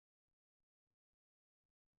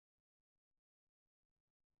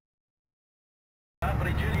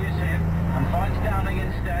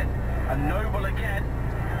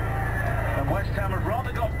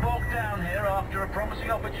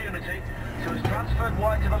transferred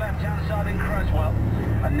wide to the left-hand side in Creswell,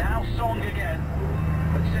 and now Song again.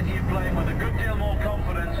 But City are playing with a good deal more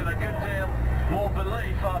confidence and a good deal more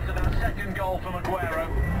belief after that second goal from Aguero.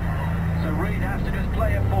 So Reid has to just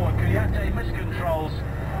play it forward. Kouyaté miscontrols,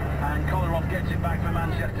 and Kolarov gets it back for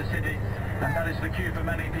Manchester City. And that is the cue for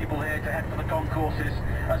many people here to head for the concourses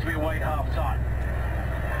as we await half-time.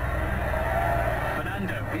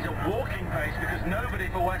 Fernando, he's at walking pace because nobody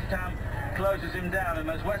for West Ham closes him down. And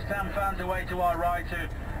those West Ham fans away to our right who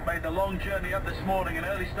made the long journey up this morning, an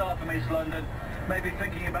early start from East London, maybe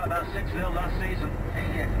thinking about that 6-0 last season.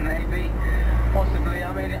 Yeah, maybe, possibly. I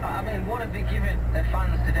mean, what have they given their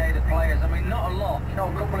fans today, the players? I mean, not a lot. You know,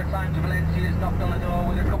 a couple of times Valencia's knocked on the door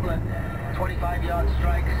with a couple of 25-yard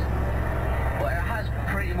strikes. But it has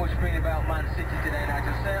pretty much been about Man City today,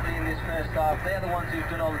 Nigel. Certainly in this first half, they're the ones who've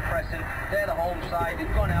done all the pressing. They're the home side.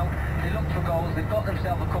 They've gone out, they looked for goals, they've got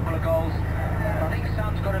themselves a couple of goals. I think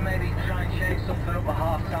Sam's got to maybe try and shake something up at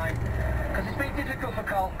half-time. Because it's been difficult for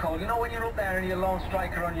Carlton Cole. You know, when you're up there and you're a lone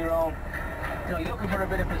striker on your own, you know, you're looking for a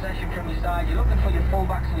bit of possession from your side, you're looking for your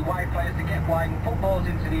full-backs and your wide players to get wide and put balls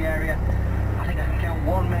into the area. I think I can count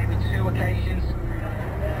one, maybe two occasions.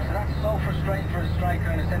 So that's so frustrating for a striker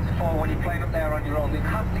and a centre forward when you're playing up there on your own. They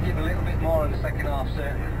have to give a little bit more in the second half,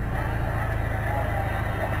 certainly.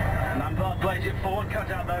 Lampard plays it forward,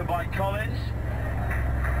 cut out though by Collins.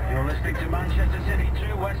 You're listening to Manchester City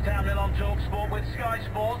 2, West Ham 0 on TalkSport with Sky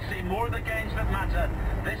Sports. See more of the games that matter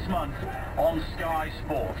this month on Sky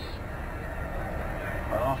Sports.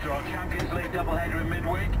 Well, after our Champions League doubleheader in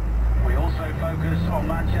midweek, we also focus on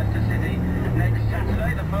Manchester City next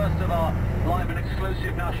Saturday, the first of our live and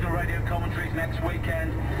exclusive national radio commentaries next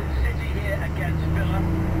weekend. City here against Villa,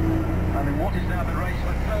 and in what is now the race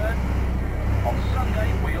for third. On Sunday,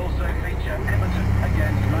 we also feature Everton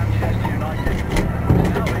against Manchester United.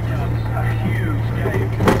 Now becomes a huge game.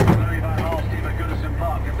 Louis van Gaal, Steve Goodison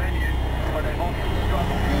Park, a venue where they've often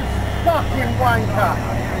struggled. Fucking wanker!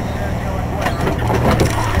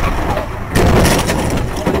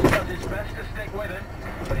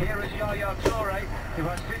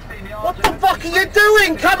 What the fuck are you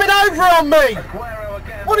doing coming over on me?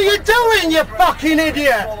 What are you doing, you fucking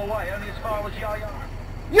idiot?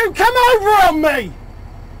 You come over on me!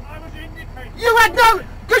 I was indicating. You had no...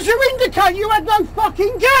 Because you indicate you had no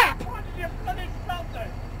fucking gap! Why did you bloody stop there?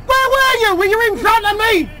 Where were you? Were you in front of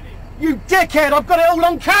me? You dickhead, I've got it all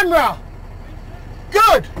on camera!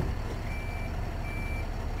 Good!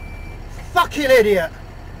 Fucking idiot!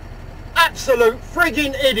 Absolute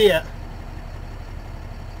frigging idiot!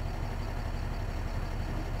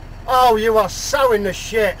 Oh, you are so in the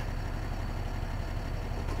shit!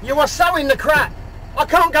 You are so in the crap! I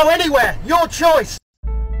can't go anywhere! Your choice!